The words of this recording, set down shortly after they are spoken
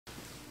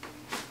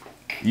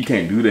You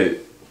can't do that.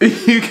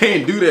 You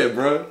can't do that,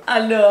 bro.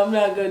 I know, I'm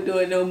not gonna do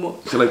it no more.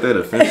 Shit like that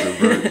offensive,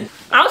 bro.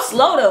 I'm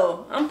slow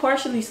though. I'm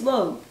partially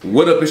slow.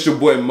 What up, it's your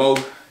boy Mo.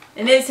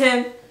 And it's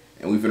him.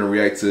 And we finna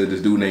react to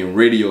this dude named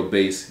Radio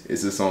Bass.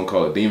 It's a song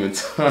called Demon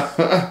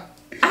Time.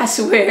 I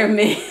swear,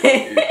 man.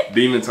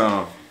 Demon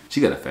Time.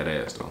 She got a fat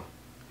ass though.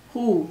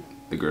 Who?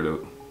 The girl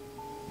that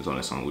was on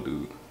that song with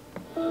dude.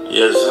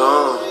 Yes,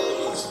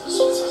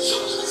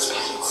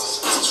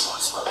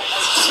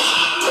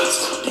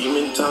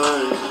 Demon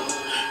time.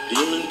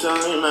 Demon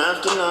time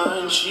after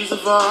 9, she's a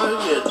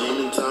vibe, yeah,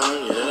 demon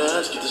time, yeah, that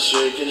ass get to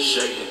shaking,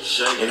 shaking,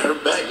 shaking, her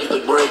back get to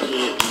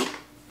breaking.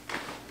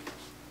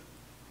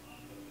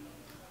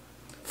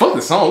 Fuck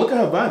the song, look at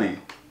her body.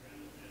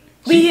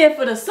 We here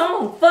for the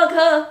song, fuck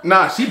her.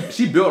 Nah,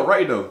 she built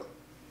right though.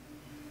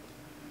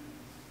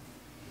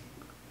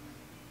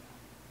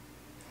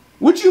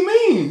 What you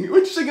mean? What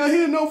you shaking her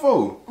head no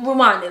for?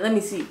 Rewind it, let me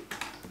see.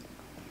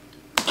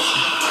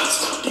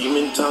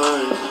 Demon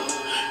time.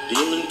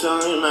 Demon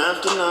time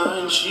after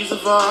 9, she's a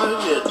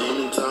vibe, yeah,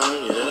 demon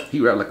time, yeah. He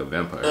rap like a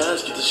vampire.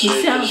 He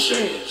sounds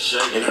shit.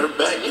 Shaking her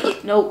back get the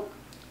Nope.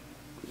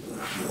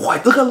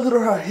 What? Look how little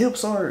her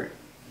hips are.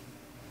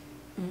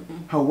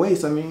 Her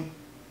waist, I mean.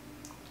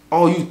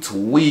 Oh, you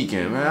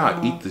tweaking, man.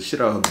 I'll eat the shit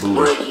out of her booty.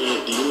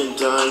 breaking, demon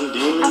time,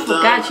 demon I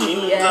forgot time, you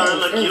demon did that.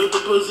 time. I killed the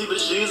pussy, but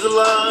she's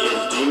alive.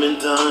 Yeah, it's demon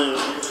time.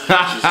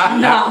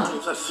 No.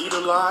 I see the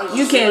lies.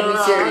 You can't be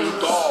serious.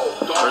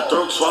 Her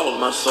throat swallowed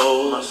my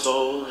soul, my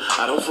soul.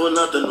 I don't feel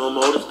nothing no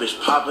more. This bitch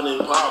popping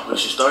and popping.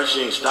 She starts,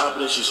 she ain't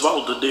stopping, and she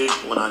swallowed the dick.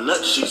 When I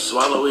nut, she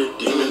swallow it.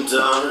 Demon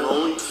time.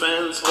 Only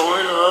fans,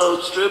 foreign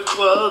hubs, strip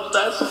clubs.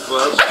 That's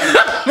what's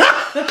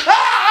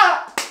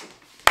up.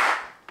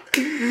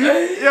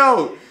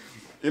 Yo,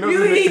 you know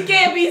He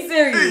can't be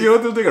serious. You know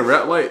what this nigga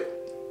rap like?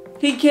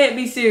 He can't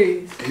be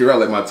serious. He rap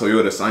like my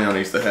Toyota Scion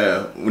used to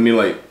have. When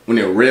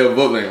they rev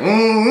up like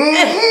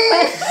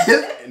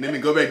and then they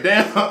go back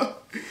down.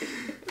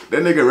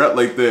 That nigga rap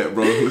like that,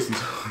 bro. Listen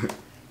to it.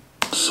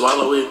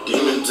 Swallow it,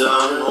 demon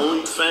time.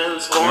 Only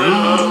fans, foreign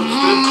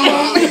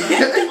hubs,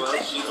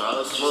 strip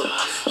clubs.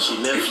 She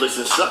Netflix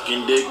and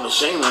sucking dick. No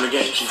shame in the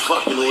game. She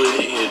fucking with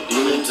it. Yeah,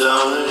 demon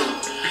time.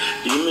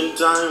 Demon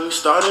time. We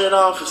started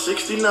off at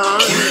 69.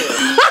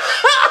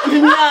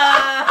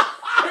 Nah.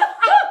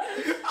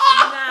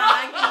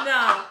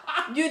 Nah.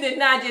 You did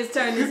not just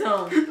turn this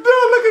on. No,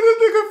 look at this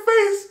nigga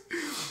face.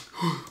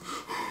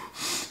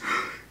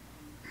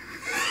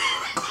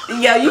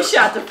 Yo, you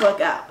shot the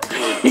fuck out.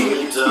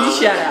 You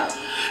shot out.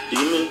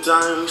 Demon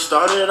time. We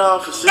started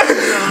off at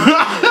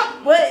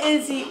 69. What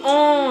is he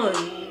on?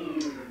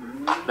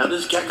 Now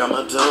this cat got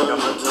my tongue,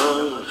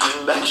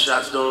 Back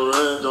shots don't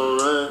run,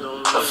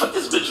 I fuck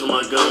this bitch with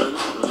my gun.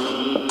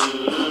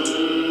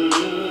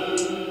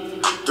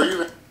 3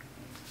 rounds.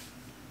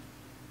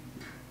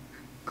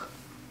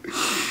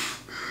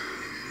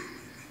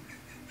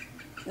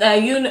 Now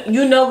you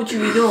know what you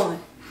be doing.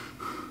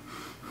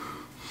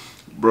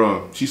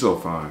 Bro, she's so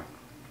fine.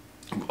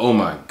 Oh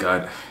my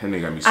god, that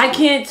nigga got me I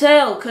can't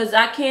tell because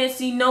I can't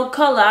see no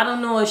color. I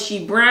don't know if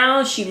she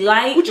brown, she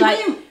light. What you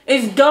like, mean?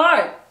 It's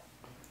dark.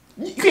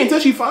 You can't tell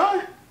she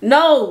fine?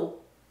 No.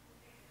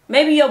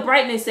 Maybe your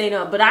brightness ain't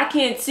up, but I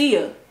can't see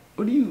her.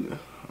 What do you...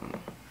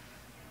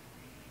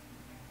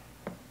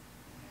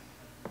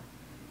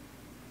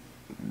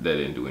 That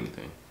didn't do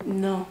anything.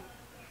 No.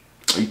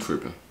 Are you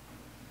tripping?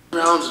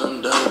 Rounds,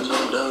 I'm done.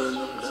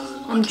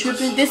 I'm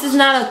tripping. This is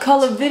not a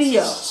color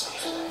video.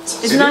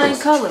 It's not in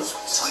color.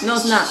 No,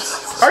 it's not.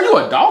 Are you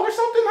a dog or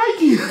something? How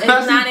you...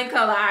 It's not in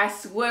color. I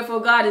swear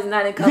for God, it's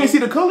not in You color. can't see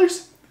the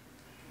colors?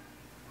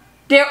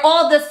 They're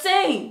all the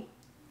same.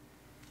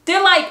 They're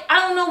like,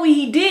 I don't know what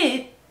he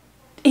did.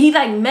 He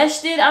like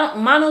meshed it out,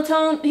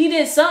 monotone. He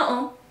did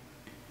something.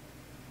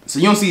 So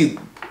you don't see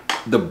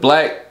the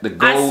black, the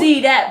gold? I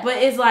see that, but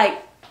it's like...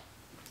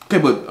 Okay,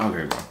 but...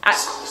 Okay, bro. I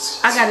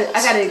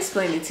gotta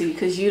explain it to you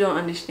because you don't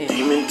understand.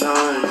 Demon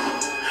time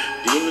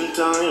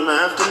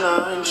after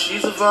 9,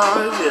 she's a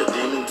vibe, yeah,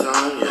 demon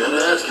time, yeah, that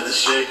ass get to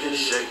shaking,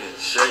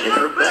 shaking,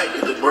 her back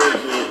get to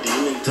breaking, yeah,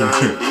 demon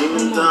time,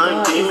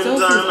 demon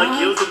time, I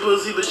killed the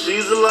pussy, but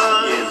she's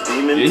alive, yeah, it's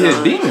demon time.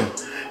 Yeah, demon.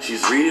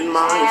 She's reading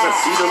minds, I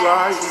see the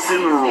lies, it's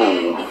in the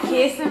room.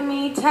 Kissing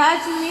me,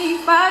 touching me,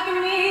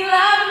 fucking me,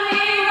 loving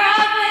me,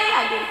 rubbing.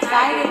 I get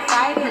excited.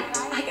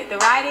 I get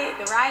to ride it.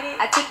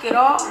 I took it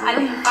all, I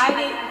didn't fight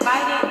it.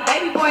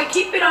 Baby boy,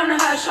 keep it on the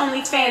hush,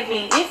 only fans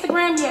me.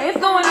 Instagram, yeah, it's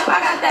going up, I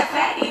got that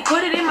fatty.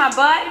 Put it in my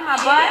butt,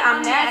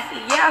 I'm nasty.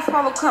 Yeah, I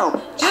swallow coke,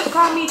 just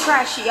call me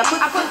trashy. I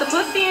put the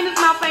pussy in his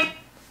mouth,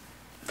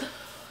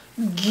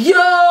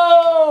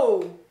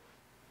 Yo!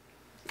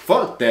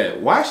 Fuck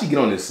that. Why she get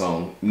on this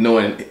song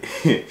knowing...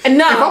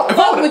 Nah,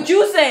 fuck what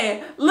you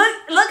saying.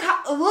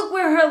 Look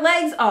where her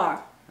legs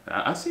are.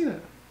 I see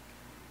that.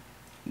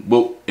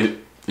 Well, if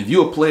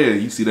you're a player,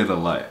 you see that a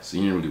lot, so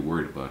you ain't really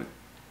worried about it.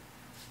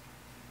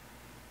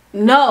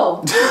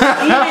 No. Even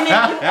if you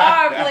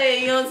are a player,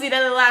 you don't see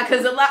that a lot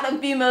because a lot of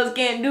females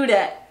can't do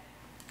that.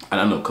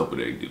 And I know a couple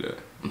that do that.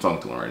 I'm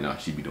talking to one right now.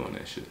 She be doing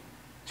that shit.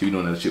 She be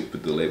doing that shit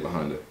with the leg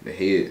behind the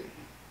head.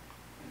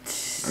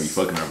 I be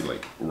fucking her, I be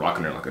like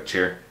rocking her like a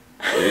chair.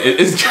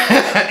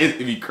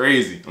 It'd be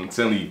crazy. I'm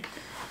telling you.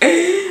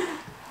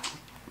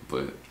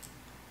 But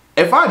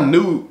if I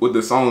knew what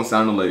the song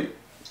sounded like,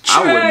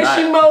 Trash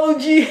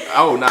emoji.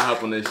 I would not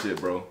hop on that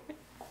shit, bro.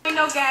 Ain't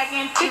no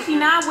gagging.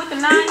 59 with the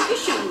 9, you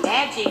shooting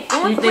magic.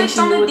 Doing You think flips she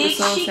on knew the what the dick,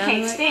 song she sounded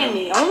can't like? stand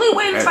it. Only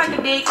way to Had suck to.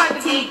 a dick, like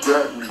the dick.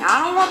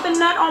 I don't want the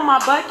nut on my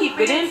butt, keep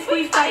it in,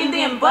 squeeze tight and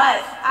then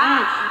bust. No,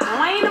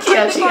 I ain't afraid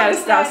Yeah, to she go gotta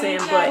to stop daddy.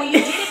 saying butt. When you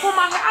get it, pull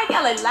my hair, I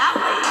yell it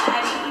loudly.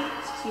 Daddy,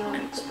 you want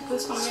me to put the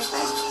pussy in your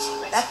face?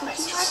 That's what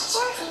you asked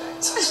for? I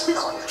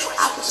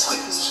put the pussy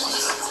in your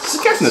face. You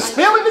catching a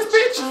spell in this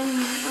bitch?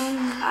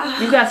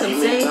 You got some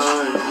sage?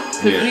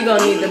 Cause we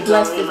gonna need to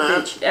bless this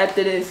bitch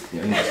after this.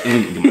 Yeah, I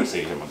need to get my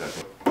sage in my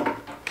goddamn.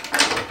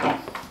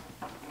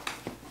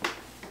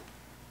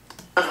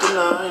 After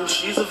 9,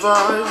 she's a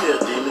vibe, yeah,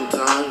 demon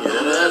time. Yeah,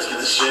 that ass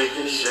gets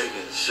shaking,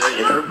 shaking,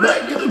 shaking. Her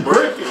back get the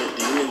breaking, yeah,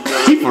 demon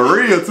time. He for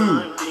real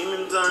too.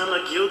 Demon time, I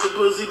killed the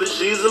pussy, but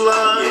she's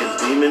alive. Yeah,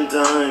 it's demon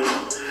time.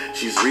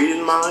 She's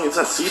reading minds,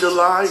 I see the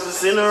lies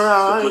that's in her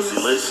eyes. The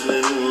pussy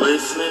listening,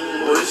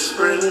 listening,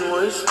 whispering,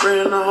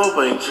 whispering. I hope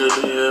I ain't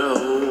tripping,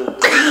 yeah.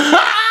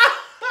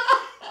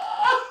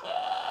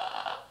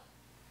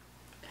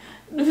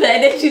 The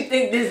fact that you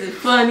think this is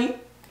funny.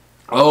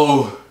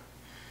 Oh,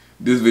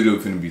 this video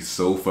finna be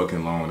so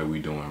fucking long that we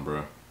doing,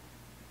 bro.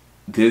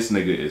 This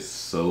nigga is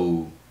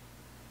so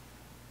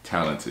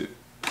talented.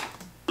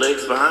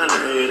 Legs behind her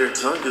head, her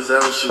tongue is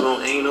out, she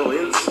won't anal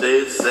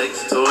instead.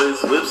 Sex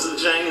toys, whips and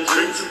chains,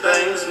 drinks and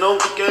things, no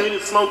cocaine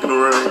and smoking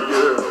around.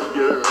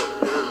 Yeah.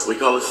 We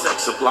call it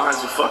sex supplies,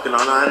 we fucking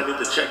all night, I need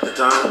to check the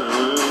time.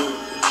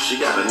 She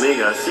got a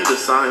nigga, I see the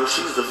sign,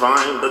 she's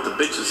divine, but the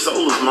bitch's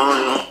soul is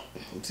mine.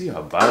 See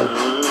her body?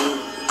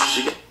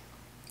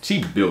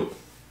 She built.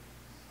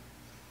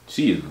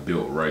 She is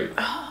built right.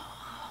 Oh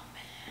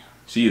man.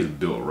 She is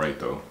built right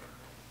though.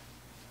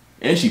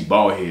 And she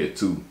bald head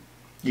too.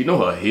 You know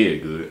her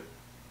head good.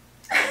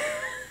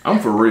 I'm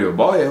for real.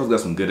 Bald head hoes got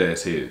some good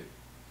ass head.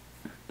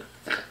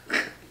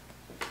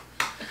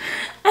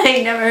 I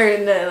ain't never heard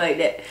of nothing like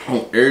that.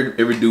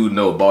 Every dude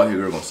know a bald head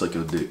girl gonna suck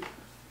your dick.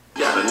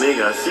 Got a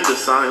nigga, I see the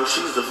sign,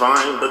 she's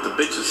divine, but the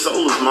bitch's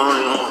soul is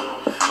mine.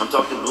 I'm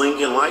talking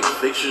blinking light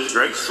fixtures,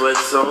 great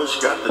sweats on, she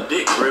got the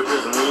dick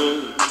grippers.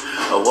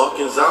 A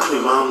walking zombie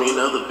mommy,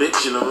 another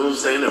bitch in the room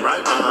standing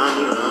right behind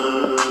me.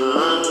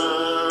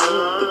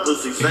 The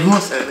pussy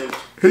satanic.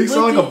 He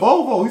sound like a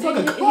Volvo. He's like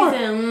a car.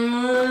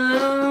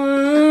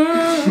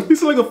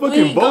 He's like a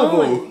fucking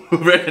Volvo.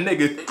 Red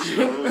nigga.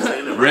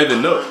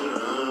 Revving up.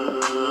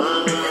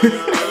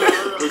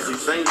 Pussy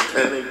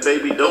satanic,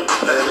 baby, don't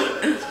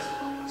panic.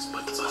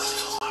 Put the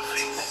pussy on my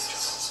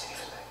face.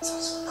 Put the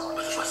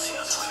pussy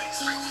on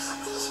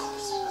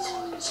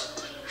my face.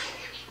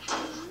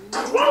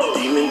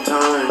 Demon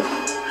time.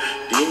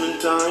 Demon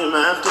time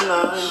after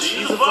 9.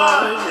 She's a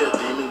vibe. Yeah,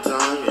 demon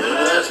time.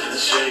 Yeah, that's the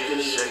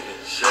shaking, shaking,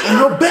 shaking. And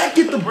her back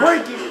get the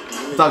breaking.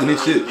 I'm talking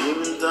this shit.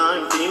 Demon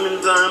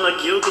time, I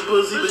killed the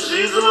pussy, but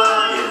she's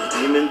alive. Yeah,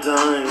 demon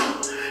time.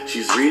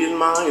 She's reading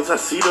minds, I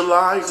see the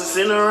lies that's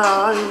in her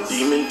eyes.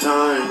 Demon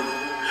time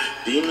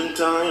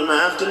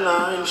after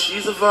 9.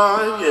 She's a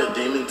vibe, yeah,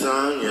 demon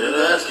time. Yeah, that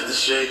ass get the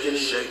shaking,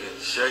 shaking,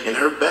 shaking. And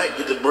her back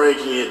get the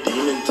breaking, yeah,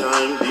 demon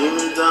time. I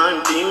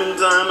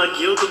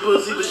killed the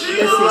pussy, but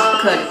she's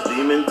alive.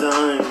 Demon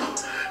time.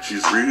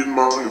 She's reading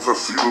minds, I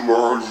see the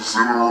lies that's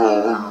in her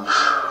eyes.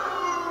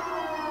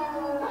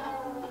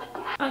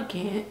 I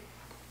can't.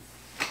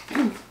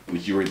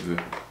 Would you rate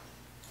the?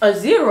 A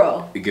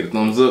 0. You get a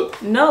thumbs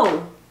up?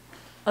 No.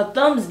 A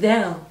thumbs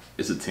down.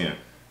 It's a 10.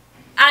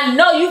 I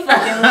know you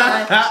fucking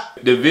lying.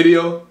 The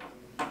video,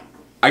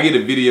 I get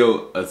a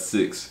video a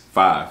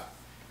 6.5.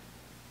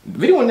 The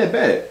video wasn't that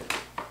bad.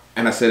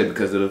 And I said it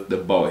because of the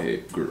bald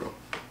head girl.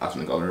 I was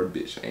gonna call her a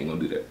bitch. I ain't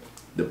gonna do that.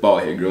 The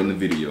bald head girl in the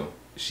video,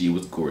 she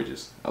was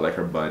gorgeous. I like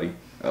her body.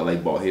 I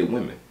like bald head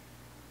women.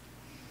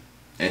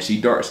 And she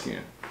dark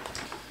skinned.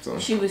 So.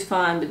 She was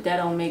fine, but that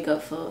don't make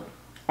up for.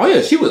 Oh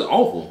yeah, she was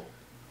awful.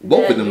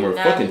 Both that of them do were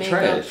not fucking make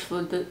trash. up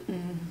for the,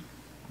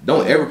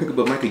 Don't ever pick up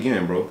a mic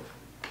again, bro.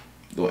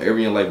 Don't ever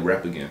in your life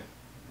rap again.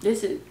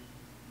 This is.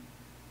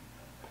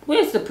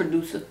 Where's the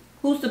producer?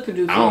 Who's the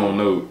producer? I don't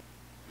know.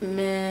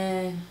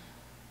 Man,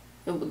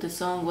 the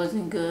song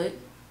wasn't good.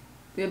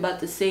 We're about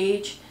to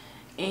sage,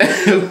 and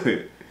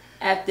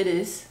after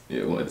this.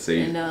 Yeah, we want to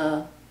sage. And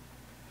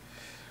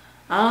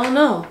I don't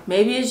know.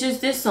 Maybe it's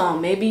just this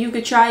song. Maybe you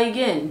could try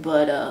again,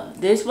 but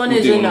this one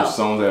is a no.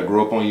 Songs that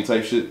grow up on you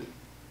type shit.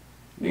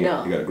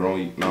 No. You gotta grow on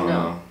you.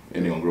 No.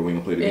 And they gonna grow. We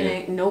ain't gonna play it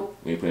again. Nope.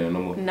 We ain't playing it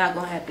no more. Not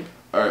gonna happen.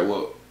 All right.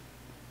 Well,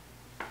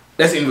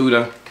 that's it,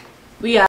 Buddha. We out.